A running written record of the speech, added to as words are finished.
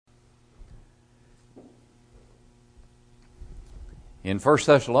In 1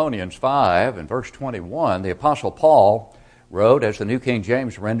 Thessalonians 5 and verse 21, the Apostle Paul wrote, as the New King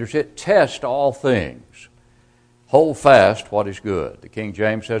James renders it, test all things, hold fast what is good. The King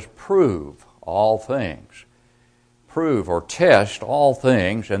James says, prove all things. Prove or test all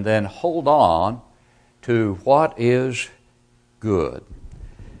things, and then hold on to what is good.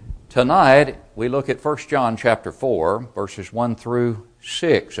 Tonight, we look at 1 John chapter 4, verses 1 through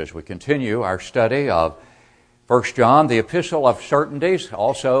 6, as we continue our study of 1 John, the epistle of certainties,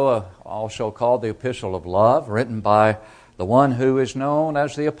 also called the epistle of love, written by the one who is known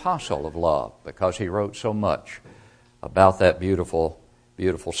as the apostle of love, because he wrote so much about that beautiful,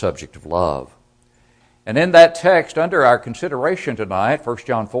 beautiful subject of love. And in that text, under our consideration tonight, 1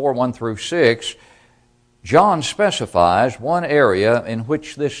 John 4, 1 through 6, John specifies one area in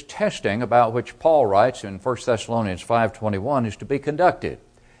which this testing, about which Paul writes in 1 Thessalonians 5:21, is to be conducted.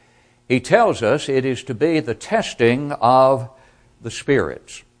 He tells us it is to be the testing of the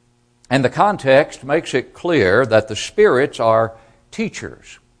spirits. And the context makes it clear that the spirits are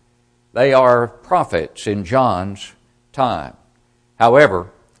teachers. They are prophets in John's time.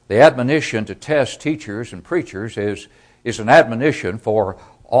 However, the admonition to test teachers and preachers is an admonition for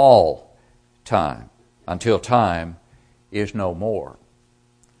all time, until time is no more.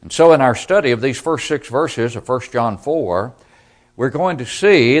 And so in our study of these first 6 verses of 1 John 4, we're going to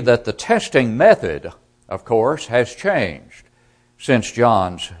see that the testing method, of course, has changed since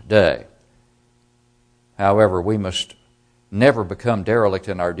John's day. However, we must never become derelict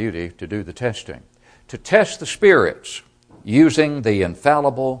in our duty to do the testing, to test the spirits using the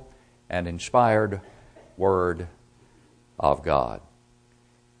infallible and inspired Word of God.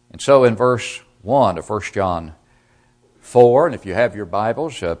 And so in verse 1 of 1 John 4, and if you have your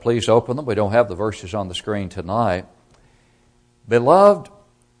Bibles, please open them. We don't have the verses on the screen tonight. Beloved,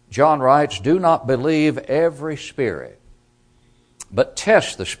 John writes, do not believe every spirit, but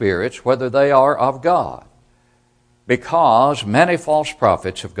test the spirits whether they are of God, because many false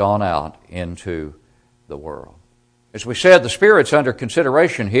prophets have gone out into the world. As we said, the spirits under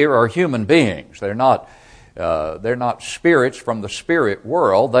consideration here are human beings. They're not spirits from the spirit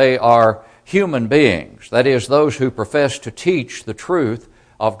world. They are human beings. That is, those who profess to teach the truth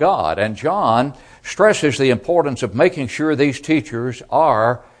of God. And John stresses the importance of making sure these teachers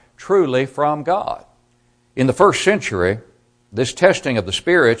are truly from God. In the first century, this testing of the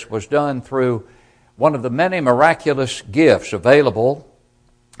spirits was done through one of the many miraculous gifts available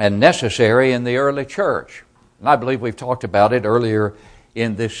and necessary in the early church. And I believe we've talked about it earlier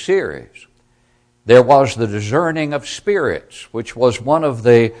in this series. There was the discerning of spirits, which was one of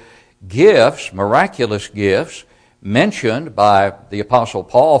the gifts, miraculous gifts, mentioned by the Apostle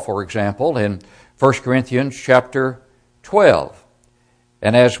Paul, for example, in 1 Corinthians chapter 12.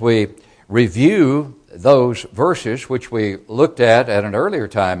 And as we review those verses, which we looked at an earlier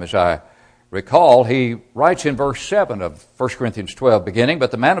time, as I recall, he writes in verse 7 of 1 Corinthians 12, beginning, but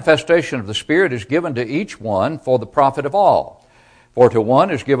the manifestation of the Spirit is given to each one for the profit of all. For to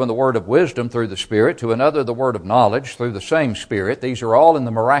one is given the word of wisdom through the Spirit, to another the word of knowledge through the same Spirit. These are all in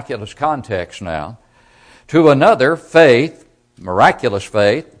the miraculous context now. To another, faith, miraculous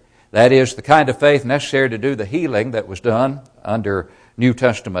faith, that is the kind of faith necessary to do the healing that was done under New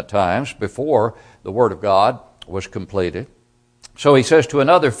Testament times before the Word of God was completed. So he says, to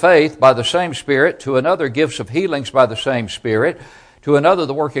another faith by the same Spirit, to another gifts of healings by the same Spirit, to another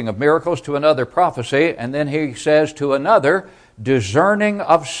the working of miracles, to another prophecy, and then he says to another discerning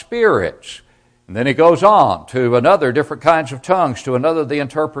of spirits. And then he goes on to another different kinds of tongues, to another the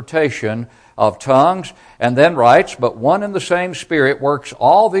interpretation of tongues, and then writes, but one and the same Spirit works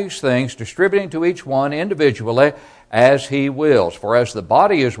all these things, distributing to each one individually as he wills. For as the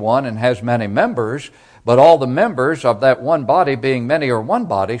body is one and has many members, but all the members of that one body being many are one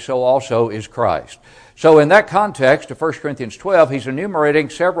body, so also is Christ. So in that context of 1 Corinthians 12, he's enumerating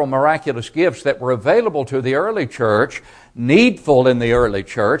several miraculous gifts that were available to the early church, needful in the early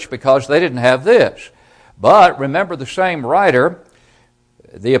church, because they didn't have this. But remember, the same writer,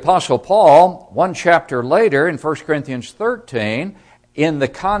 the Apostle Paul, one chapter later in 1 Corinthians 13, in the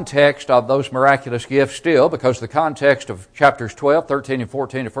context of those miraculous gifts still, because the context of chapters 12, 13, and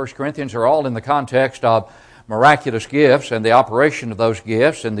 14 of 1 Corinthians are all in the context of miraculous gifts and the operation of those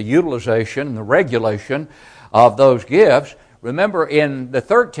gifts and the utilization and the regulation of those gifts. Remember, in the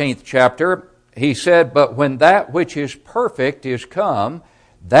 13th chapter, he said, but when that which is perfect is come,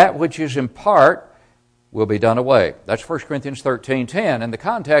 that which is in part will be done away. That's 1 Corinthians 13:10. And the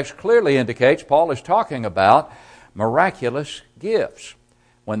context clearly indicates Paul is talking about miraculous gifts.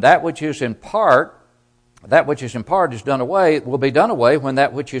 When that which is in part that which is in part is done away, will be done away when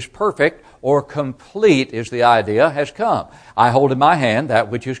that which is perfect or complete is the idea, has come. I hold in my hand that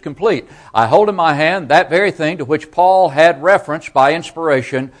which is complete. I hold in my hand that very thing to which Paul had reference by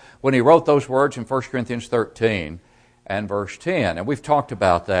inspiration when he wrote those words in 1 Corinthians 13 and verse 10. And we've talked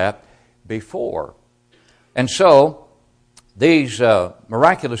about that before. And so, these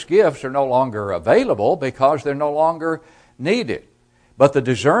miraculous gifts are no longer available because they're no longer needed. But the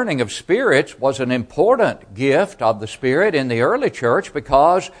discerning of spirits was an important gift of the Spirit in the early church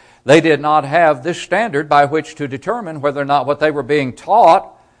because they did not have this standard by which to determine whether or not what they were being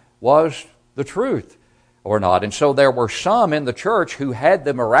taught was the truth or not. And so there were some in the church who had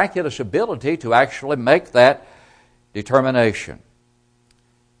the miraculous ability to actually make that determination.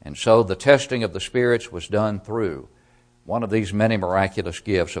 And so the testing of the spirits was done through one of these many miraculous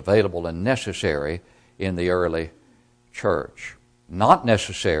gifts available and necessary in the early church. Not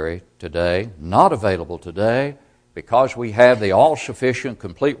necessary today, not available today, because we have the all-sufficient,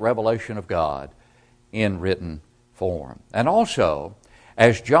 complete revelation of God in written form. And also,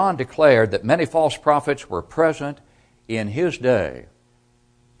 as John declared that many false prophets were present in his day,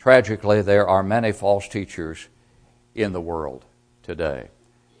 tragically there are many false teachers in the world today.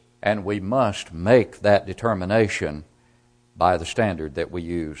 And we must make that determination by the standard that we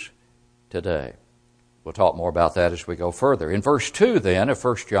use today. We'll talk more about that as we go further. In verse 2 then of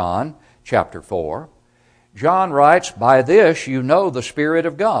 1 John chapter 4, John writes, "By this you know the Spirit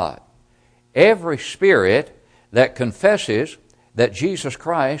of God. Every spirit that confesses that Jesus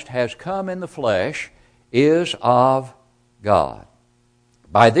Christ has come in the flesh is of God."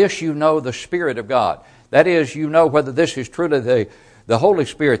 By this you know the Spirit of God. That is, you know whether this is truly the Holy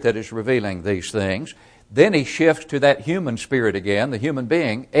Spirit that is revealing these things. Then he shifts to that human spirit again, the human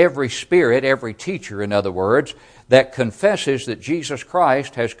being. Every spirit, every teacher, in other words, that confesses that Jesus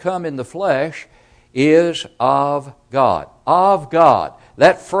Christ has come in the flesh is of God. Of God.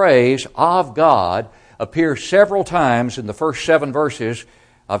 That phrase, of God, appears several times in the first 7 verses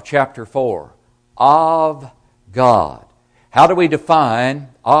of chapter 4. Of God. How do we define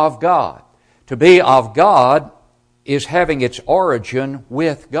of God? To be of God is having its origin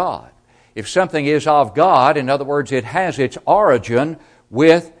with God. If something is of God, in other words, it has its origin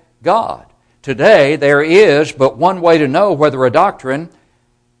with God. Today, there is but one way to know whether a doctrine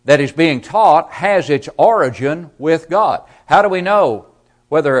that is being taught has its origin with God. How do we know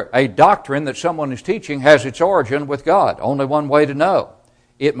whether a doctrine that someone is teaching has its origin with God? Only one way to know.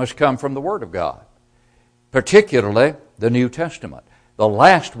 It must come from the Word of God, particularly the New Testament. The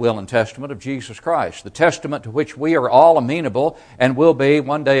last will and testament of Jesus Christ, the testament to which we are all amenable and will be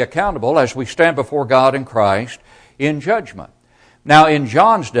one day accountable as we stand before God in Christ in judgment. Now, in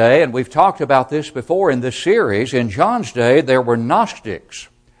John's day, and we've talked about this before in this series, in John's day there were Gnostics.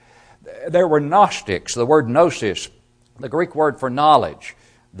 There were Gnostics, the word gnosis, the Greek word for knowledge.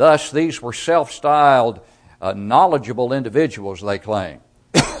 Thus, these were self-styled, knowledgeable individuals, they claimed.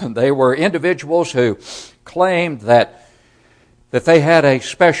 They were individuals who claimed that they had a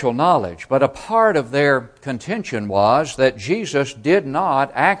special knowledge. But a part of their contention was that Jesus did not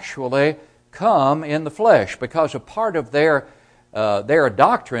actually come in the flesh, because a part of their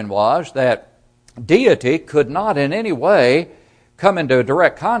doctrine was that deity could not in any way come into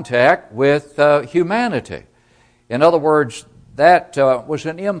direct contact with humanity. In other words, that was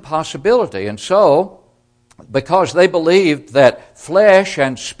an impossibility. And so, because they believed that flesh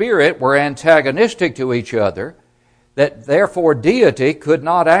and spirit were antagonistic to each other, that therefore deity could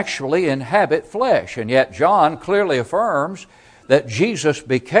not actually inhabit flesh. And yet John clearly affirms that Jesus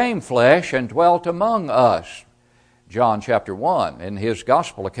became flesh and dwelt among us. John chapter 1 in his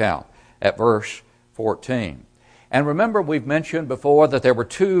gospel account at verse 14. And remember, we've mentioned before that there were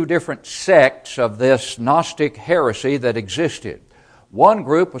 2 different sects of this Gnostic heresy that existed. One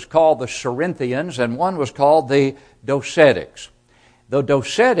group was called the Cerinthians and one was called the Docetics. The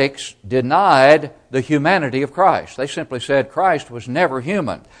Docetics denied the humanity of Christ. They simply said Christ was never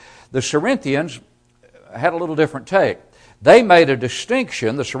human. The Cerinthians had a little different take. They made a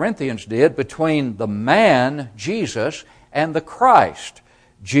distinction, the Cerinthians did, between the man, Jesus, and the Christ,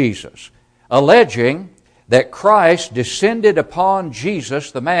 Jesus, alleging that Christ descended upon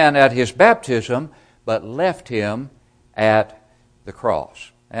Jesus, the man, at his baptism, but left him at the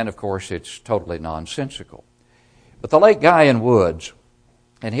cross. And of course, it's totally nonsensical. But the late Guy Woods,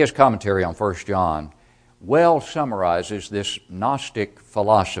 in his commentary on 1 John, well summarizes this Gnostic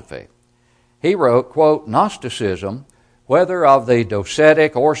philosophy. He wrote, quote, "Gnosticism, whether of the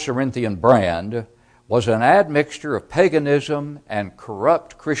Docetic or Cerinthian brand, was an admixture of paganism and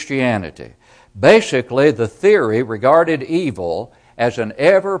corrupt Christianity. Basically, the theory regarded evil as an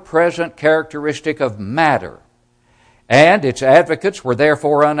ever-present characteristic of matter, and its advocates were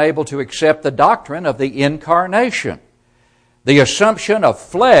therefore unable to accept the doctrine of the incarnation. The assumption of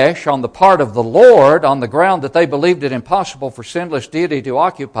flesh on the part of the Lord on the ground that they believed it impossible for sinless deity to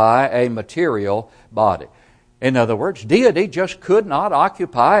occupy a material body. In other words, deity just could not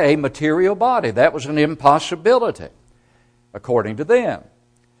occupy a material body. That was an impossibility, according to them.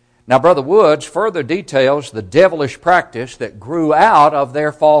 Now, Brother Woods further details the devilish practice that grew out of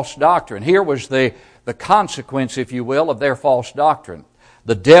their false doctrine. Here was the consequence, if you will, of their false doctrine.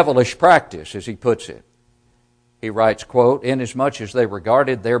 The devilish practice, as he puts it. He writes, quote, "Inasmuch as they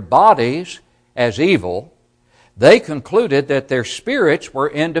regarded their bodies as evil, they concluded that their spirits were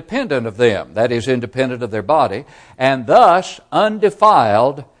independent of them," that is, independent of their body, "and thus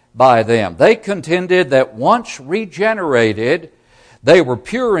undefiled by them. They contended that once regenerated, they were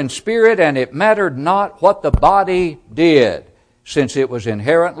pure in spirit, and it mattered not what the body did, since it was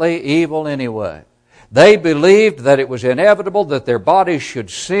inherently evil anyway. They believed that it was inevitable that their bodies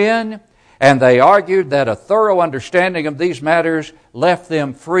should sin, and they argued that a thorough understanding of these matters left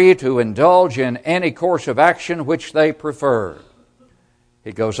them free to indulge in any course of action which they preferred."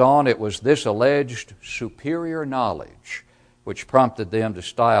 He goes on, "It was this alleged superior knowledge which prompted them to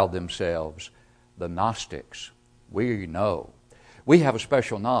style themselves the Gnostics." We know. We have a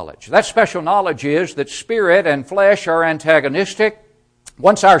special knowledge. That special knowledge is that spirit and flesh are antagonistic.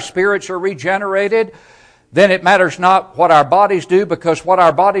 Once our spirits are regenerated, then it matters not what our bodies do, because what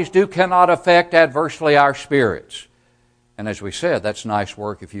our bodies do cannot affect adversely our spirits. And as we said, that's nice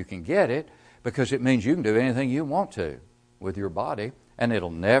work if you can get it, because it means you can do anything you want to with your body, and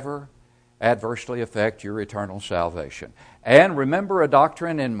it'll never adversely affect your eternal salvation. And remember a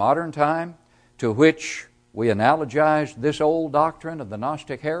doctrine in modern time to which we analogized this old doctrine of the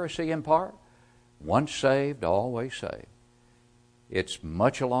Gnostic heresy in part? Once saved, always saved. It's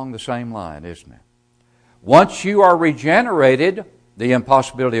much along the same line, isn't it? Once you are regenerated, the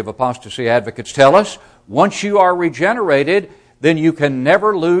impossibility of apostasy advocates tell us, once you are regenerated, then you can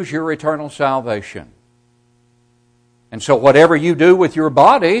never lose your eternal salvation. And so whatever you do with your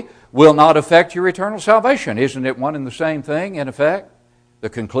body will not affect your eternal salvation. Isn't it one and the same thing, in effect? The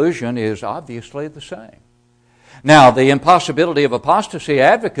conclusion is obviously the same. Now, the impossibility of apostasy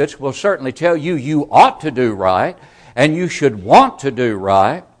advocates will certainly tell you you ought to do right, and you should want to do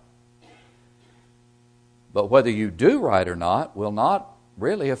right. But whether you do right or not will not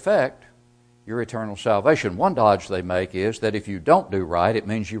really affect your eternal salvation. One dodge they make is that if you don't do right, it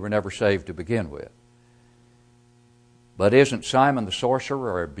means you were never saved to begin with. But isn't Simon the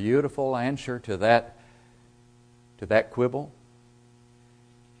sorcerer a beautiful answer to that quibble?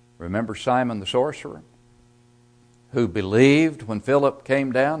 Remember Simon the sorcerer, who believed when Philip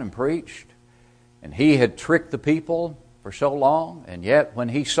came down and preached, and he had tricked the people for so long, and yet when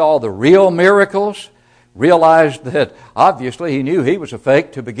he saw the real miracles, realized that obviously he knew he was a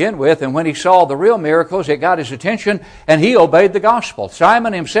fake to begin with, and when he saw the real miracles, it got his attention, and he obeyed the gospel.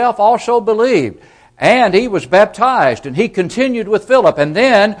 Simon himself also believed, and he was baptized, and he continued with Philip. And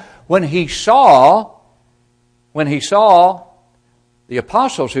then when he saw the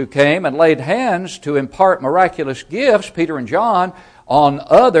apostles who came and laid hands to impart miraculous gifts, Peter and John, on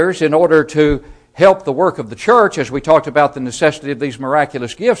others in order to help the work of the church, as we talked about the necessity of these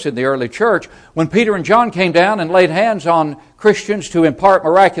miraculous gifts in the early church, when Peter and John came down and laid hands on Christians to impart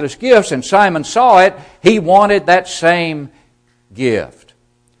miraculous gifts, and Simon saw it, he wanted that same gift.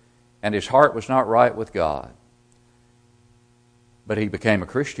 And his heart was not right with God. But he became a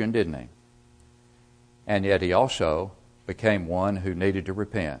Christian, didn't he? And yet he also became one who needed to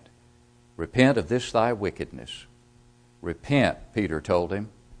repent. Repent of this thy wickedness. Repent, Peter told him.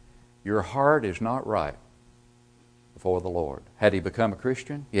 Your heart is not right before the Lord. Had he become a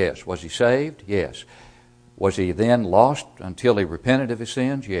Christian? Yes. Was he saved? Yes. Was he then lost until he repented of his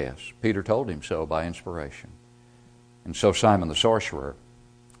sins? Yes. Peter told him so by inspiration. And so Simon the sorcerer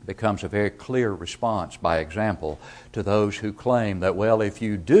becomes a very clear response by example to those who claim that, well, if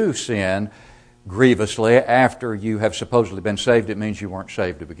you do sin grievously after you have supposedly been saved, it means you weren't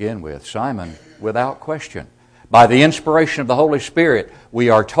saved to begin with. Simon, without question, by the inspiration of the Holy Spirit, we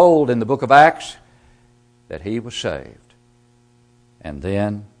are told in the book of Acts that he was saved and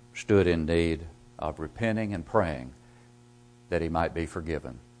then stood in need of repenting and praying that he might be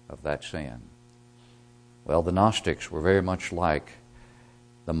forgiven of that sin. Well, the Gnostics were very much like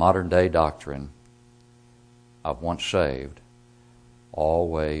the modern day doctrine of once saved,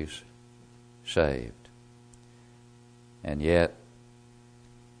 always saved. And yet,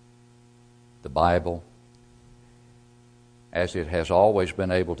 the Bible, as it has always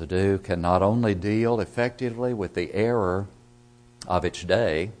been able to do, can not only deal effectively with the error of its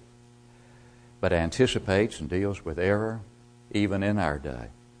day, but anticipates and deals with error even in our day.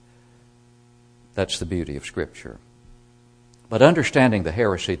 That's the beauty of Scripture. But understanding the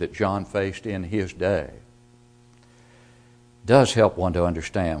heresy that John faced in his day does help one to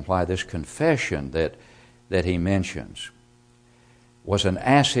understand why this confession that he mentions was an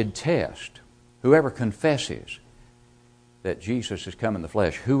acid test. Whoever confesses that Jesus has come in the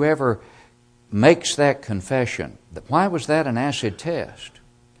flesh, whoever makes that confession, why was that an acid test?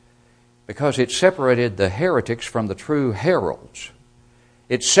 Because it separated the heretics from the true heralds.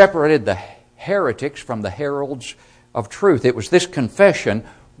 It separated the heretics from the heralds of truth. It was this confession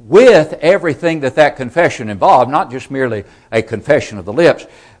with everything that confession involved, not just merely a confession of the lips,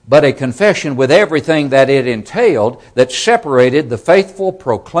 but a confession with everything that it entailed that separated the faithful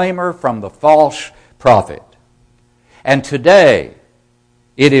proclaimer from the false prophet. And today,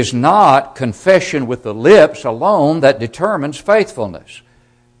 it is not confession with the lips alone that determines faithfulness,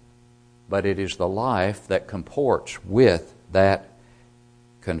 but it is the life that comports with that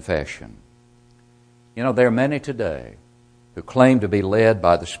confession. You know, there are many today who claim to be led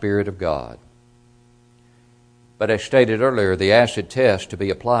by the Spirit of God. But as stated earlier, the acid test to be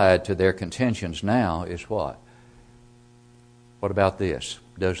applied to their contentions now is what? What about this?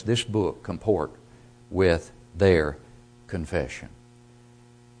 Does this book comport with their confession?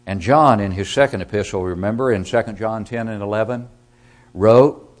 And John, in his second epistle, remember in 2 John 10 and 11,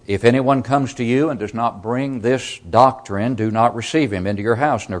 wrote, "If anyone comes to you and does not bring this doctrine, do not receive him into your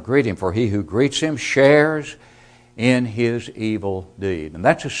house nor greet him, for he who greets him shares in his evil deed." And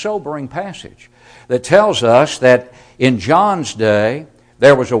that's a sobering passage that tells us that in John's day,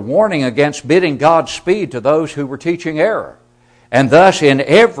 there was a warning against bidding Godspeed to those who were teaching error. And thus, in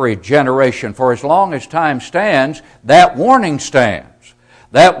every generation, for as long as time stands, that warning stands.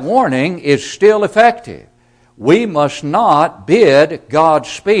 That warning is still effective. We must not bid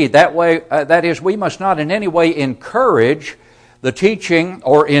Godspeed. That is, we must not in any way encourage the teaching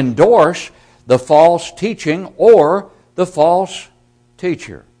or endorse the false teaching or the false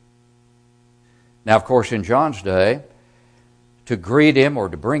teacher. Now, of course, in John's day, to greet him or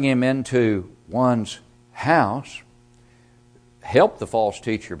to bring him into one's house helped the false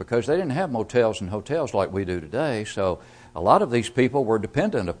teacher because they didn't have motels and hotels like we do today. So a lot of these people were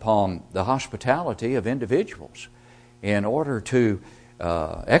dependent upon the hospitality of individuals in order to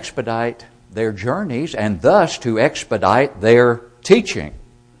expedite their journeys and thus to expedite their teaching.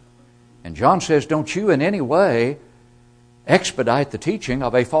 And John says, don't you in any way expedite the teaching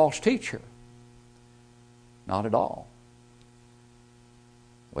of a false teacher. Not at all.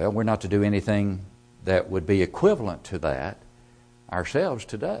 Well, we're not to do anything that would be equivalent to that ourselves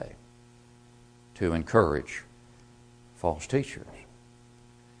today to encourage false teachers.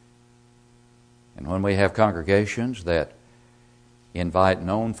 And when we have congregations that invite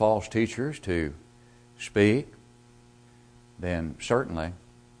known false teachers to speak, then certainly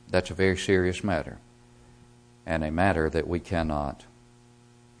that's a very serious matter and a matter that we cannot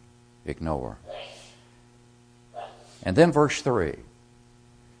ignore. And then verse 3,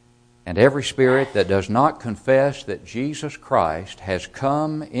 "And every spirit that does not confess that Jesus Christ has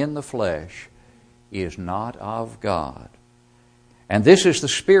come in the flesh is not of God. And this is the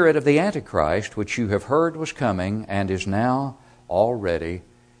spirit of the Antichrist, which you have heard was coming and is now already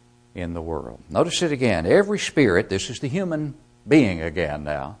in the world." Notice it again. Every spirit, this is the human being again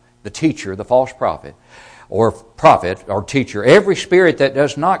now, the teacher, the false prophet or teacher. Every spirit that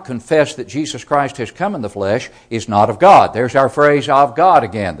does not confess that Jesus Christ has come in the flesh is not of God. There's our phrase, "of God,"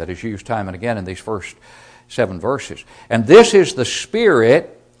 again, that is used time and again in these first 7 verses. "And this is the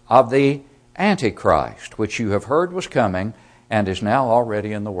spirit of the Antichrist, which you have heard was coming and is now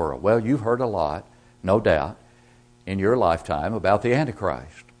already in the world." Well, you've heard a lot, no doubt, in your lifetime about the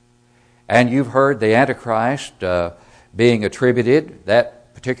Antichrist. And you've heard the Antichrist being attributed,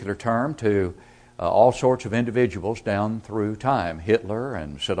 that particular term, to all sorts of individuals down through time. Hitler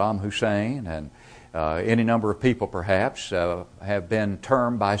and Saddam Hussein and any number of people perhaps have been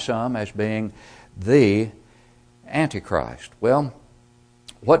termed by some as being the Antichrist. Well,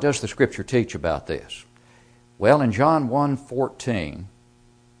 what does the Scripture teach about this? Well, in John 1:14,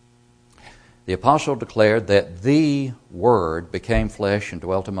 the apostle declared that the Word became flesh and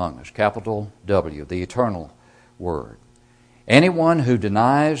dwelt among us. Capital W, the eternal Word. Anyone who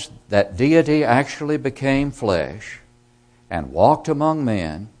denies that deity actually became flesh and walked among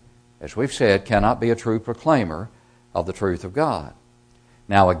men, as we've said, cannot be a true proclaimer of the truth of God.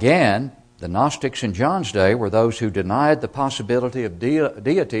 Now again, the Gnostics in John's day were those who denied the possibility of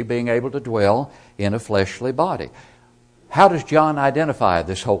deity being able to dwell in a fleshly body. How does John identify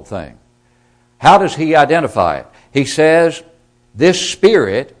this whole thing? How does he identify it? He says, this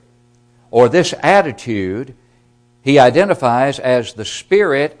spirit or this attitude he identifies as the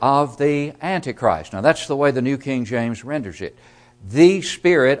spirit of the Antichrist. Now that's the way the New King James renders it. The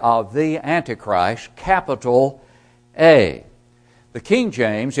spirit of the Antichrist, capital A. The King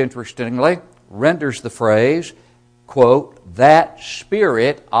James, interestingly, renders the phrase, quote, that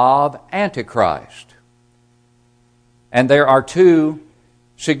spirit of Antichrist. And there are two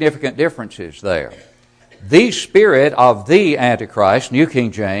significant differences there. The spirit of the Antichrist, New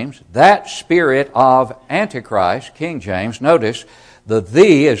King James, that spirit of Antichrist, King James. Notice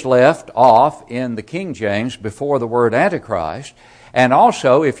the is left off in the King James before the word Antichrist. And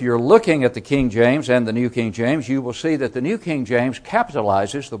also, if you're looking at the King James and the New King James, you will see that the New King James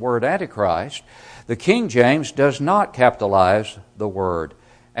capitalizes the word Antichrist. The King James does not capitalize the word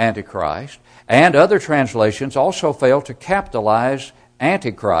Antichrist. And other translations also fail to capitalize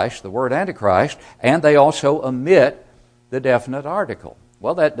Antichrist, the word Antichrist, and they also omit the definite article.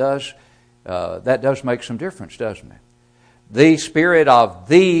 Well, that does make some difference, doesn't it? The spirit of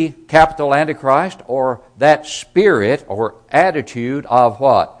the capital Antichrist, or that spirit or attitude of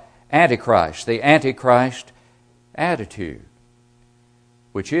what? Antichrist, the Antichrist attitude.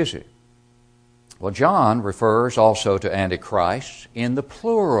 Which is it? Well, John refers also to Antichrists in the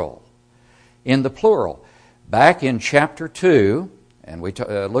plural. In the plural. Back in chapter 2, and we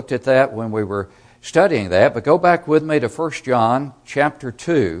looked at that when we were studying that, but go back with me to 1 John chapter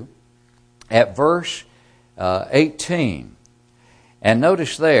 2 at verse 18. And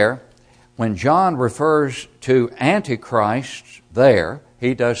notice there, when John refers to Antichrist there,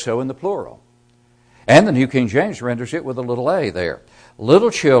 he does so in the plural. And the New King James renders it with a little a there. Little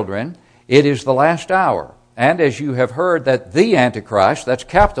children, it is the last hour. And as you have heard that the Antichrist, that's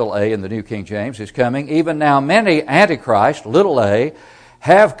capital A in the New King James, is coming, even now many Antichrists, little a,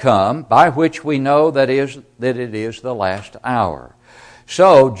 have come, by which we know that it is the last hour.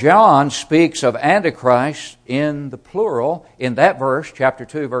 So John speaks of Antichrist in the plural in that verse, chapter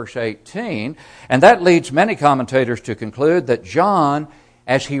 2, verse 18, and that leads many commentators to conclude that John,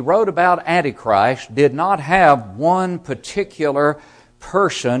 as he wrote about Antichrist, did not have one particular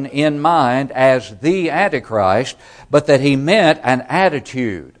person in mind as the Antichrist, but that he meant an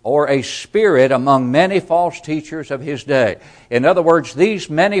attitude or a spirit among many false teachers of his day. In other words, these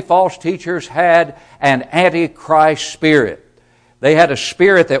many false teachers had an Antichrist spirit. They had a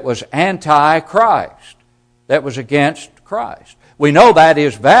spirit that was anti-Christ, that was against Christ. We know that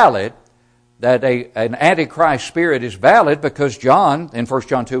is valid, that an Antichrist spirit is valid, because John, in 1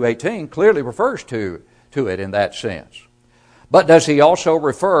 John 2:18, clearly refers to it in that sense. But does he also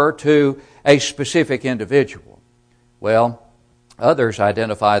refer to a specific individual? Well, others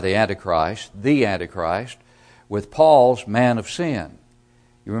identify the Antichrist, with Paul's man of sin.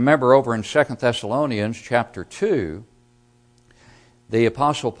 You remember over in 2 Thessalonians chapter 2, the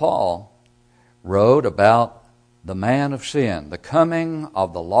Apostle Paul wrote about the man of sin, the coming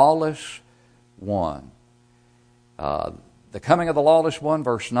of the lawless one. The coming of the lawless one,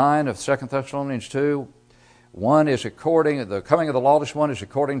 verse 9 of 2 Thessalonians 2, the coming of the lawless one is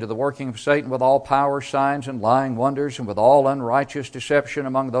according to the working of Satan with all power, signs, and lying wonders, and with all unrighteous deception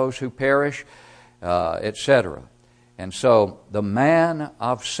among those who perish, etc. And so the man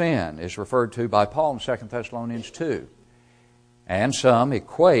of sin is referred to by Paul in 2 Thessalonians 2. And some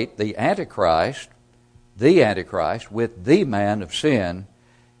equate the Antichrist with the man of sin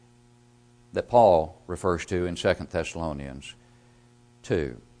that Paul refers to in 2 Thessalonians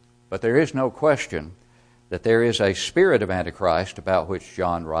 2. But there is no question that there is a spirit of Antichrist about which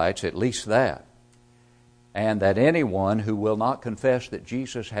John writes, at least that, and that anyone who will not confess that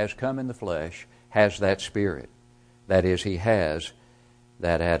Jesus has come in the flesh has that spirit. That is, he has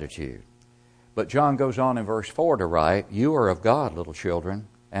that attitude. But John goes on in verse 4 to write, you are of God, little children,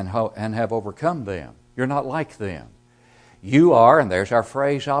 and have overcome them. You're not like them. You are, and there's our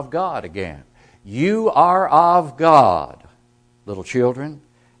phrase, of God again. You are of God, little children,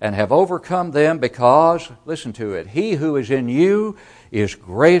 and have overcome them because, listen to it, he who is in you is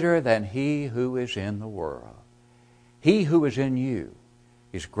greater than he who is in the world. He who is in you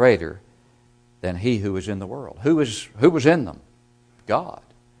is greater than he who is in the world. Who was in them? God.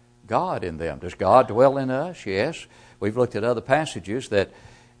 God in them. Does God dwell in us? Yes. We've looked at other passages that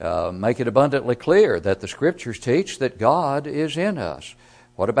make it abundantly clear that the Scriptures teach that God is in us.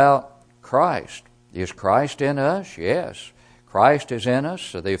 What about Christ? Is Christ in us? Yes. Christ is in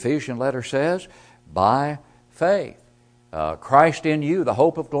us, the Ephesian letter says, by faith. Christ in you, the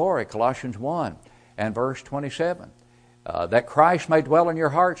hope of glory, Colossians 1 and verse 27. That Christ may dwell in your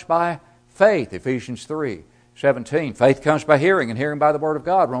hearts by faith, Ephesians 3, 17. Faith comes by hearing, and hearing by the Word of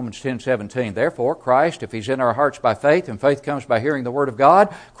God. Romans 10:17. Therefore, Christ, if He's in our hearts by faith, and faith comes by hearing the Word of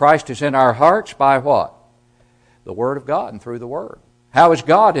God, Christ is in our hearts by what? The Word of God and through the Word. How is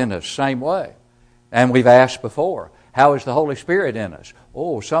God in us? Same way. And we've asked before, how is the Holy Spirit in us?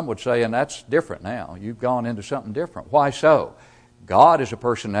 Oh, some would say, and that's different now. You've gone into something different. Why so? God is a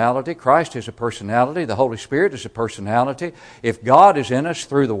personality. Christ is a personality. The Holy Spirit is a personality. If God is in us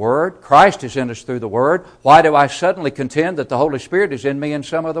through the Word, Christ is in us through the Word, why do I suddenly contend that the Holy Spirit is in me in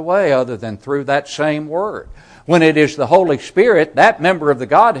some other way other than through that same Word? When it is the Holy Spirit, that member of the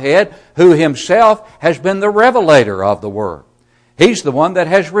Godhead, who Himself has been the revelator of the Word. He's the one that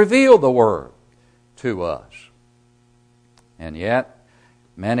has revealed the Word to us. And yet,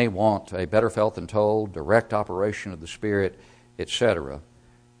 many want a better felt than told, direct operation of the Spirit, etc.,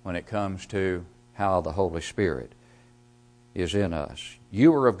 when it comes to how the Holy Spirit is in us.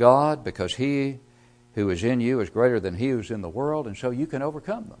 You are of God because He who is in you is greater than he who is in the world, and so you can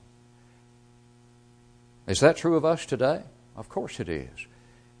overcome them. Is that true of us today? Of course it is.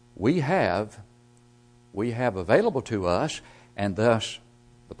 We have available to us, and thus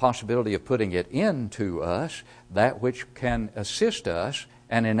the possibility of putting it into us, that which can assist us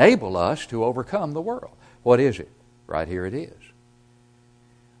and enable us to overcome the world. What is it? Right here it is.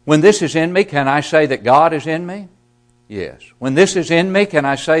 When this is in me, can I say that God is in me? Yes. When this is in me, can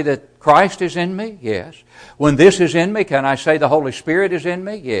I say that Christ is in me? Yes. When this is in me, can I say the Holy Spirit is in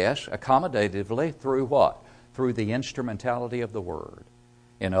me? Yes. Accommodatively through what? Through the instrumentality of the Word.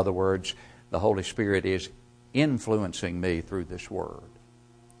 In other words, the Holy Spirit is influencing me through this Word.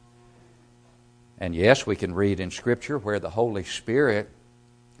 And yes, we can read in Scripture where the Holy Spirit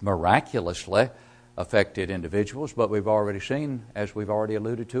miraculously affected individuals, but we've already seen, as we've already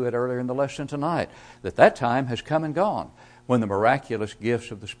alluded to it earlier in the lesson tonight, that time has come and gone when the miraculous gifts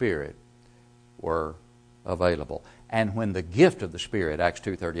of the Spirit were available. And when the gift of the Spirit, Acts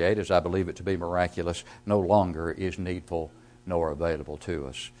 2:38, as I believe it to be miraculous, no longer is needful nor available to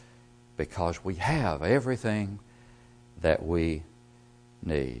us, because we have everything that we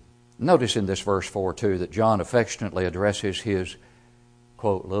need. Notice in this verse 4 too that John affectionately addresses his,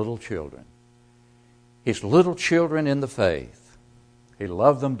 quote, little children. His little children in the faith. He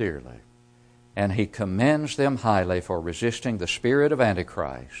loved them dearly. And he commends them highly for resisting the spirit of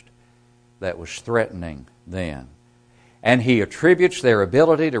Antichrist that was threatening them. And he attributes their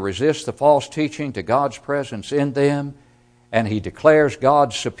ability to resist the false teaching to God's presence in them. And he declares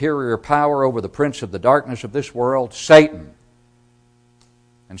God's superior power over the prince of the darkness of this world, Satan.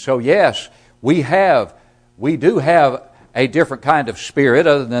 And so, yes, we do have a different kind of spirit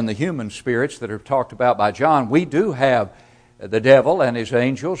other than the human spirits that are talked about by John. We do have the devil and his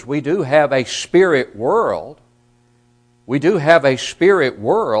angels. We do have a spirit world. We do have a spirit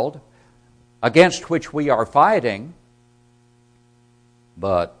world against which we are fighting.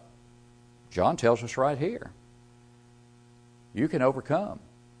 But John tells us right here, you can overcome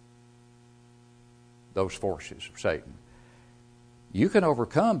those forces of Satan. You can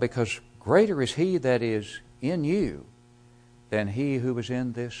overcome because greater is He that is in you than he who is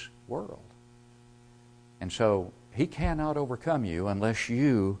in this world. And so he cannot overcome you unless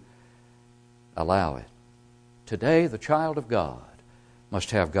you allow it. Today, the child of God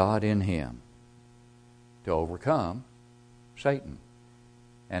must have God in him to overcome Satan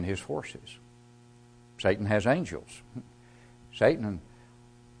and his forces. Satan has angels. Satan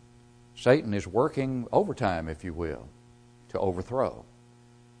is working overtime, if you will, to overthrow.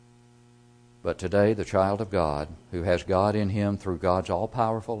 But today, the child of God, who has God in him through God's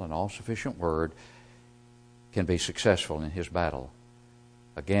all-powerful and all-sufficient Word, can be successful in his battle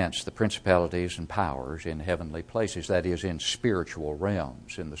against the principalities and powers in heavenly places, that is, in spiritual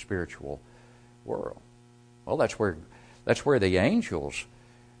realms, in the spiritual world. Well, that's where the angels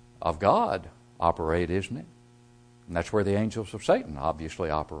of God operate, isn't it? And that's where the angels of Satan obviously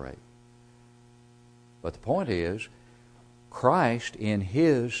operate. But the point is, Christ, in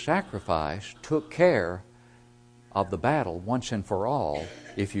His sacrifice, took care of the battle once and for all,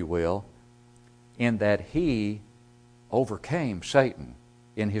 if you will, in that He overcame Satan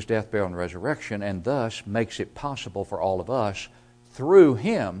in His death, burial, and resurrection, and thus makes it possible for all of us, through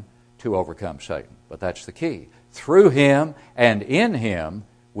Him, to overcome Satan. But that's the key. Through Him and in Him,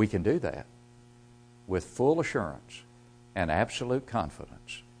 we can do that with full assurance and absolute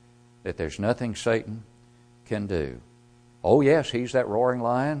confidence that there's nothing Satan can do. Oh yes, he's that roaring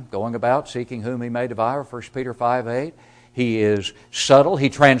lion going about seeking whom he may devour, 1 Peter 5:8. He is subtle. He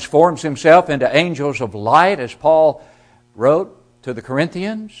transforms himself into angels of light, as Paul wrote to the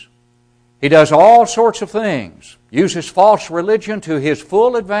Corinthians. He does all sorts of things, uses false religion to his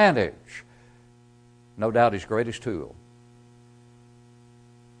full advantage. no doubt his greatest tool,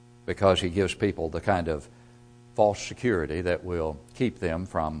 because he gives people the kind of false security that will keep them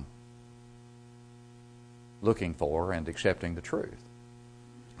from looking for and accepting the truth.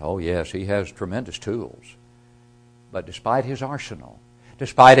 Oh yes, he has tremendous tools. But despite his arsenal,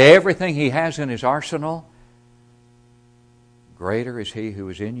 despite everything he has in his arsenal, greater is he who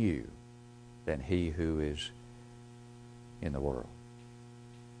is in you than he who is in the world.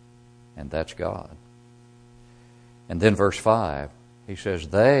 And that's God. And then verse 5, he says,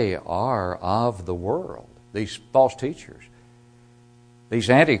 they are of the world. These false teachers, these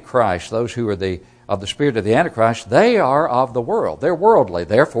antichrists, those who are of the spirit of the Antichrist, they are of the world. They're worldly.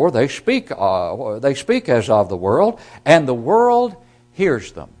 Therefore, they speak as of the world, and the world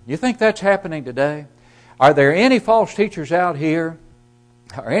hears them. You think that's happening today? Are there any false teachers out here?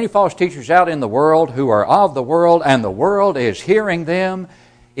 Are any false teachers out in the world who are of the world, and the world is hearing them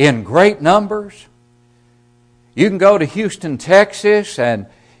in great numbers? You can go to Houston, Texas, and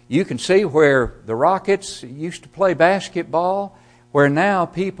you can see where the Rockets used to play basketball, where now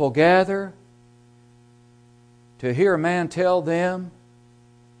people gather to hear a man tell them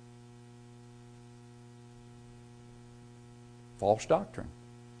false doctrine.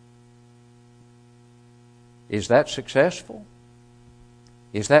 Is that successful?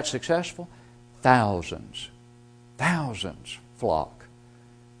 Is that successful? Thousands flock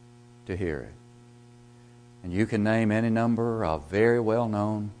to hear it. And you can name any number of very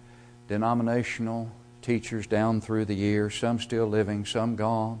well-known denominational teachers down through the years, some still living, some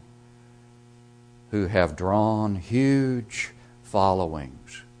gone, who have drawn huge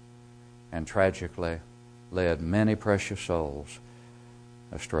followings and tragically led many precious souls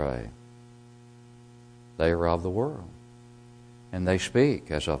astray. They are of the world, and they speak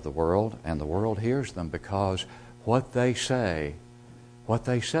as of the world, and the world hears them because what they say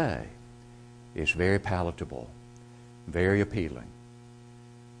is very palatable, very appealing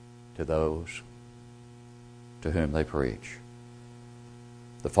to those to whom they preach.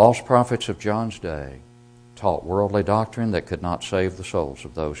 The false prophets of John's day taught worldly doctrine that could not save the souls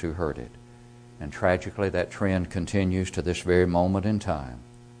of those who heard it. And tragically, that trend continues to this very moment in time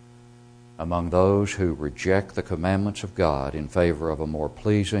among those who reject the commandments of God in favor of a more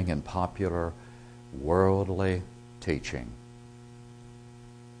pleasing and popular worldly teaching.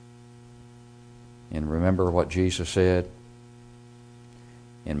 And remember what Jesus said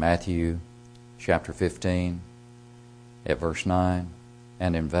in Matthew chapter 15 at verse 9,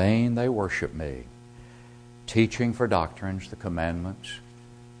 and in vain they worship me, teaching for doctrines the commandments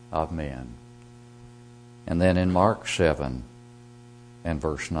of men. And then in Mark 7 and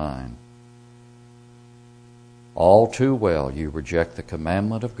verse 9, all too well you reject the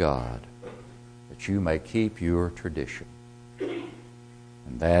commandment of God that you may keep your tradition.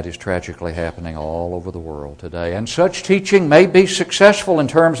 And that is tragically happening all over the world today. And such teaching may be successful in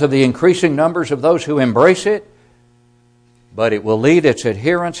terms of the increasing numbers of those who embrace it, but it will lead its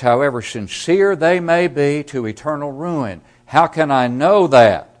adherents, however sincere they may be, to eternal ruin. How can I know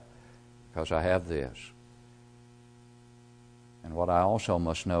that? Because I have this. And what I also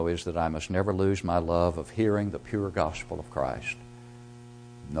must know is that I must never lose my love of hearing the pure gospel of Christ.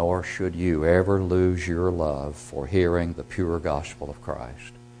 Nor should you ever lose your love for hearing the pure gospel of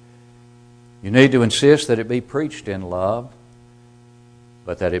Christ. You need to insist that it be preached in love,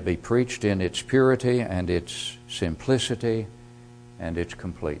 but that it be preached in its purity and its simplicity and its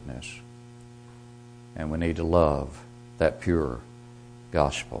completeness. And we need to love that pure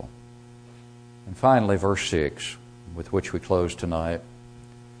gospel. And finally, verse 6, with which we close tonight.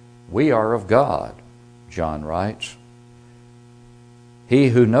 We are of God, John writes. He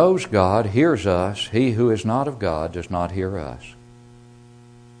who knows God hears us. He who is not of God does not hear us.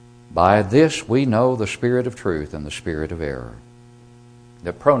 By this we know the spirit of truth and the spirit of error.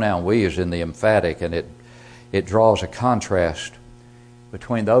 The pronoun we is in the emphatic, and it draws a contrast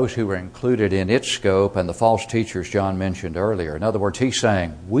between those who are included in its scope and the false teachers John mentioned earlier. In other words, he's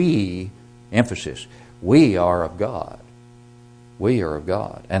saying we, emphasis, we are of God. We are of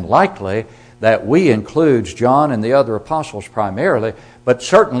God. And likely that we includes John and the other apostles primarily, but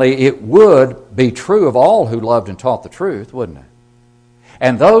certainly it would be true of all who loved and taught the truth, wouldn't it?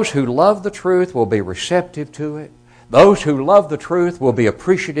 And those who love the truth will be receptive to it. Those who love the truth will be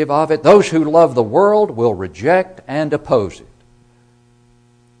appreciative of it. Those who love the world will reject and oppose it.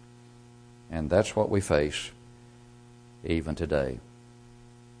 And that's what we face even today.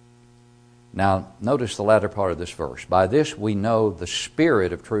 Now, notice the latter part of this verse. By this we know the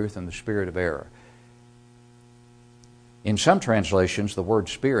spirit of truth and the spirit of error. In some translations, the word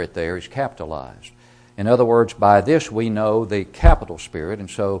spirit there is capitalized. In other words, by this we know the capital Spirit, and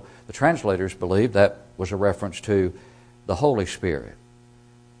so the translators believed that was a reference to the Holy Spirit.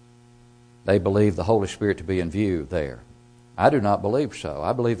 They believe the Holy Spirit to be in view there. I do not believe so.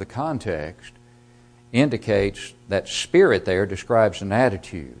 I believe the context indicates that spirit there describes an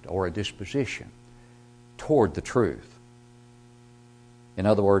attitude or a disposition toward the truth. In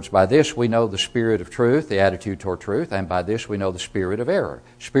other words, by this we know the spirit of truth, the attitude toward truth, and by this we know the spirit of error.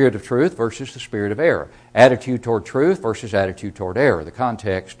 Spirit of truth versus the spirit of error. Attitude toward truth versus attitude toward error. The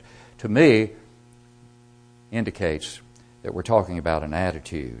context, to me, indicates that we're talking about an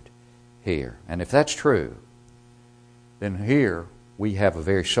attitude here. And if that's true, then here we have a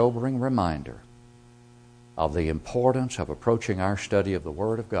very sobering reminder of the importance of approaching our study of the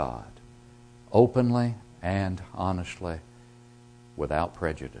Word of God openly and honestly, without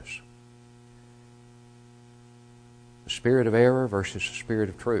prejudice. The spirit of error versus the spirit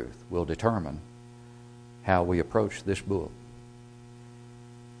of truth will determine how we approach this book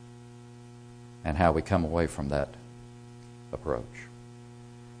and how we come away from that approach.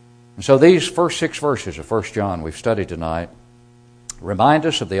 And so these first 6 verses of 1 John we've studied tonight remind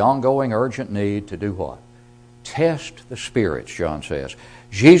us of the ongoing urgent need to do what? Test the spirits, John says.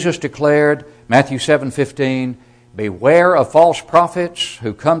 Jesus declared, Matthew 7:15, beware of false prophets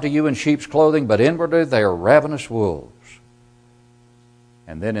who come to you in sheep's clothing, but inwardly they are ravenous wolves.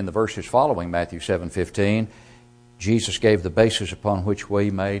 And then in the verses following Matthew 7:15, Jesus gave the basis upon which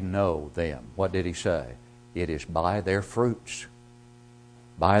we may know them. What did he say? It is by their fruits.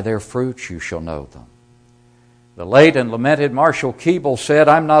 By their fruits you shall know them. The late and lamented Marshall Keeble said,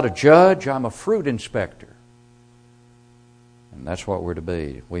 I'm not a judge, I'm a fruit inspector. And that's what we're to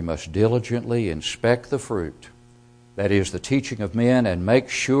be. We must diligently inspect the fruit. That is the teaching of men, and make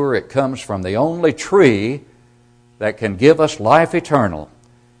sure it comes from the only tree that can give us life eternal.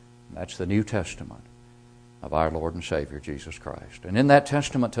 And that's the New Testament of our Lord and Savior, Jesus Christ. And in that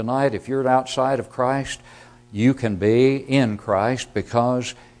testament tonight, if you're outside of Christ, you can be in Christ,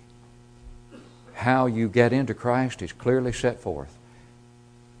 because how you get into Christ is clearly set forth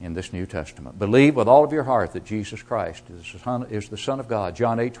in this New Testament. Believe with all of your heart that Jesus Christ is the Son of God,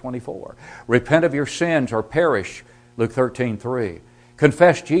 John 8:24. Repent of your sins or perish, Luke 13:3.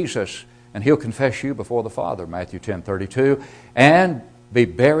 Confess Jesus, and He'll confess you before the Father, Matthew 10:32. And be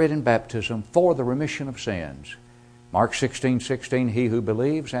buried in baptism for the remission of sins, Mark 16:16. He who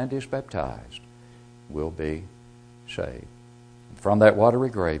believes and is baptized will be saved. And from that watery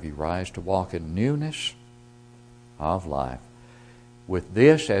grave you rise to walk in newness of life, with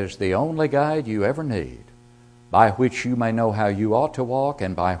this as the only guide you ever need, by which you may know how you ought to walk,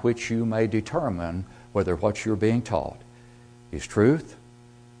 and by which you may determine whether what you're being taught is truth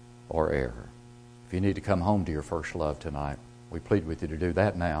or error. If you need to come home to your first love tonight, we plead with you to do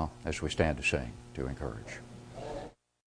that now as we stand to sing to encourage.